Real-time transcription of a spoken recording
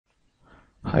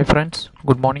Hi friends,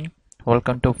 good morning.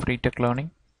 Welcome to Free Tech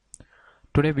Learning.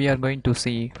 Today we are going to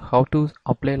see how to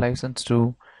apply license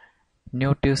to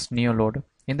NeoLoad.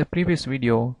 In the previous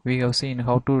video, we have seen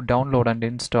how to download and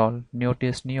install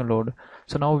NeoLoad.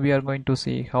 So now we are going to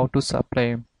see how to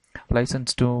apply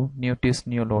license to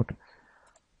NeoLoad.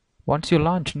 Once you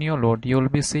launch NeoLoad, you will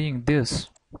be seeing this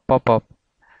pop up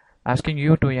asking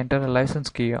you to enter a license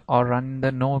key or run the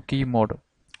no key mode,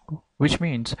 which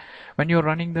means when you're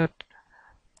running the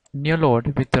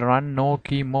NeoLoad with run no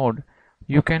key mode,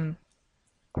 you can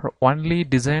only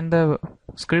design the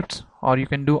scripts or you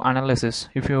can do analysis.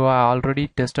 If you are already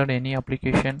tested any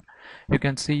application, you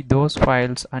can see those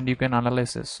files and you can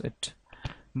analyze it.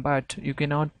 But you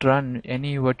cannot run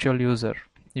any virtual user.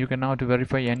 You cannot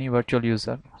verify any virtual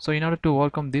user. So in order to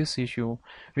overcome this issue,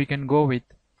 we can go with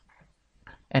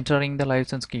entering the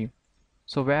license key.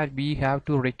 So where we have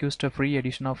to request a free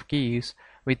edition of keys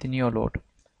with NeoLoad.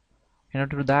 In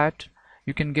order to that,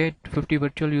 you can get 50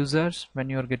 virtual users when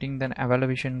you are getting the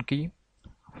evaluation key.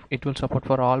 It will support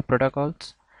for all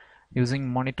protocols. Using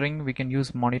monitoring, we can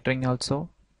use monitoring also.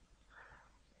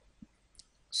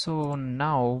 So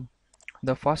now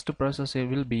the first process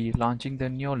will be launching the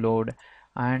NeoLoad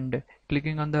and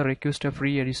clicking on the request a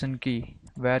free edition key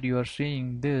where you are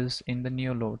seeing this in the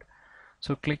NeoLoad.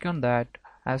 So click on that.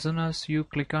 As soon as you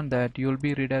click on that, you will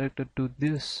be redirected to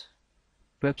this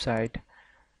website.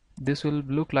 This will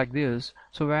look like this.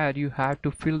 So where you have to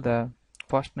fill the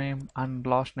first name and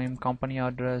last name, company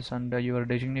address, and your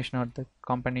designation of the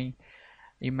company,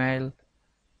 email.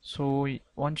 So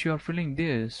once you are filling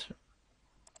this,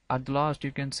 at the last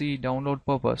you can see download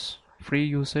purpose, free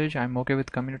usage, I'm okay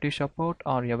with community support,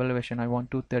 or evaluation, I want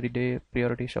to 30-day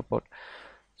priority support.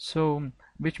 So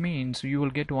which means you will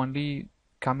get only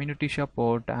community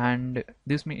support, and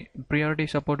this priority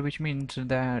support, which means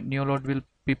the NeoLoad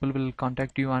people will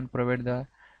contact you and provide the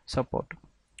support.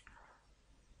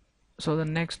 So the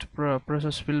next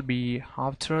process will be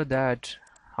after that.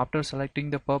 After selecting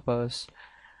the purpose,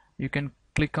 you can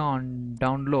click on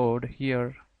download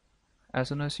here. As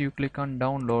soon as you click on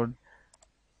download,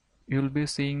 you will be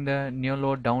seeing the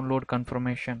NeoLoad download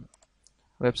confirmation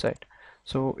website.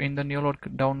 So in the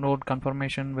NeoLoad download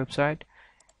confirmation website,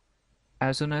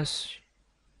 as soon as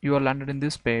you are landed in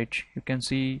this page, you can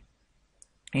see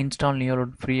install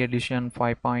NeoLoad free edition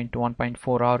 5.1.4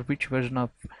 or which version of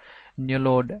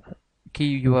NeoLoad key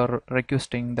you are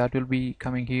requesting, that will be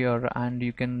coming here, and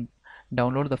you can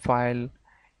download the file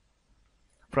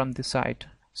from this site.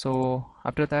 So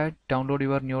after that, download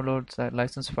your NeoLoad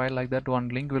license file like that. One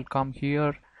link will come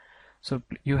here, so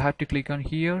you have to click on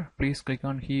here. Please click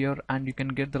on here and you can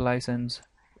get the license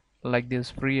like this,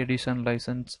 free edition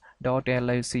license.lic.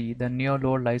 The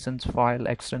NeoLoad license file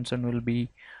extension will be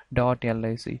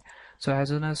 .lic. So as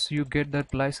soon as you get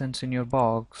that license in your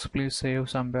box, please save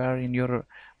somewhere in your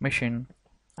machine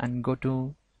and go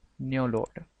to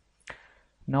NeoLoad.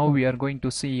 Now we are going to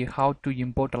see how to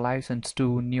import a license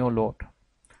to NeoLoad.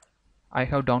 I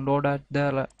have downloaded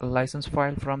the license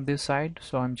file from this site,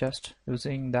 so I'm just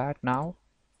using that now.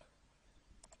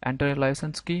 Enter a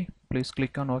license key. Please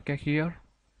click on OK here.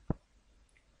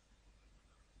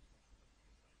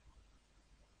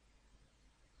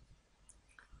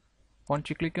 Once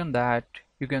you click on that,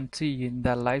 you can see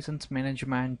the license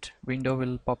management window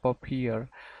will pop up here.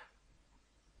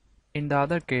 In the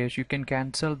other case, you can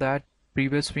cancel that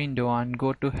previous window and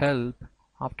go to help.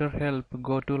 After help,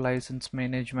 go to license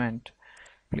management.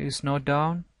 Please note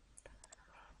down,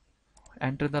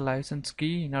 enter the license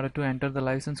key. In order to enter the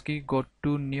license key, go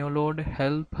to NeoLoad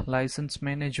help license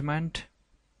management.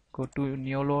 Go to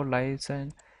NeoLoad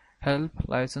license help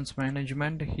license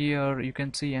management. Here you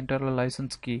can see enter a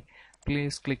license key.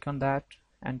 Please click on that,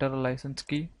 enter a license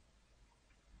key.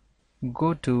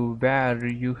 Go to where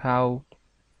you have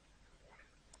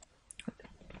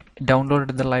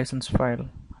downloaded the license file.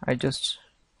 I just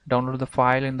downloaded the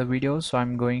file in the videos, so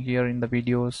I'm going here in the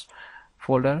videos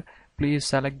folder. Please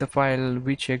select the file,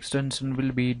 which extension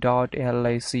will be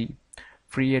 .lic,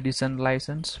 free edition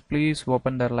license. Please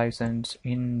open the license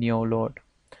in NeoLoad.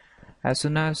 As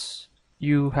soon as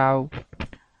you have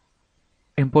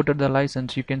imported the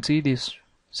license, you can see this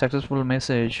successful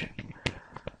message.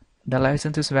 The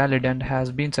license is valid and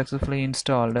has been successfully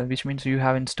installed, which means you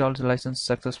have installed the license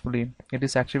successfully. It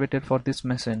is activated for this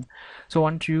machine. So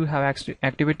once you have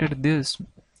activated this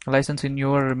license in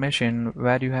your machine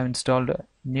where you have installed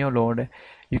NeoLoad,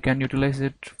 you can utilize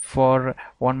it for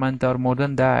 1 month or more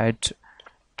than that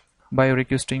by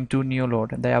requesting to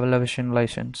NeoLoad the evaluation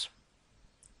license.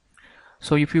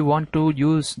 So if you want to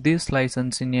use this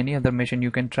license in any other machine,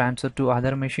 you can transfer to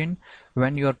other machine.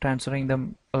 When you are transferring the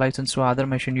license to other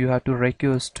machine, you have to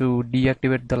request to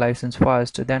deactivate the license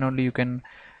first, then only you can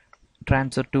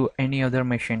transfer to any other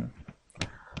machine.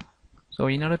 So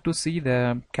in order to see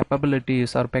the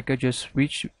capabilities or packages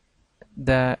which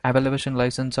the evaluation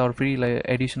license or free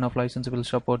edition of license will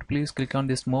support, please click on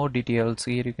this more details.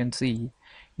 Here you can see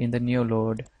in the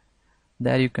NeoLoad.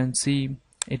 There you can see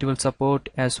it will support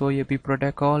SOAP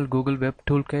protocol, Google Web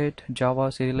Toolkit, Java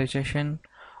serialization,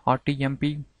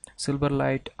 RTMP,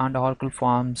 Silverlight, and Oracle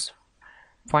Forms.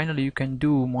 Finally, you can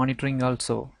do monitoring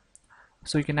also.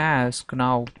 So you can ask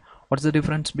now, what's the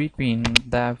difference between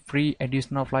the free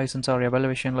edition of license or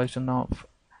evaluation license of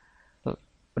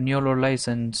NeoLoad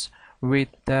license with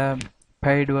the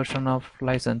paid version of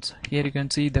license? Here you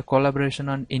can see the collaboration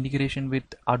and integration with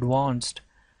advanced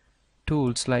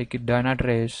tools like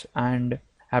Dynatrace and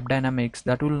AppDynamics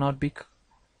that will not be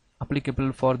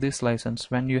applicable for this license.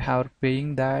 When you are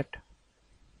paying that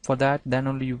for that, then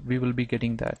only we will be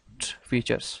getting that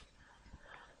features.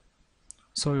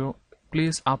 So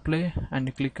please apply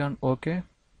and click on OK.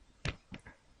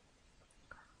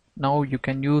 Now you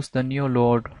can use the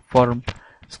NeoLoad for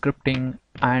scripting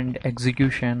and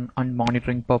execution and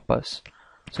monitoring purpose.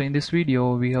 So in this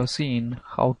video we have seen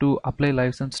how to apply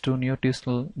license to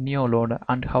NeoLoad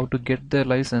and how to get the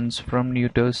license from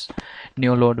NeoLoad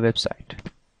website.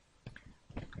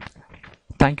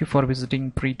 Thank you for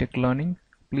visiting FreeTech Learning.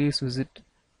 Please visit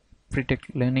FreeTech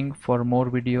Learning for more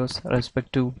videos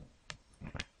respect to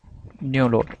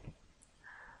NeoLoad.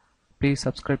 Please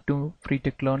subscribe to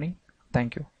FreeTech Learning.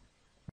 Thank you.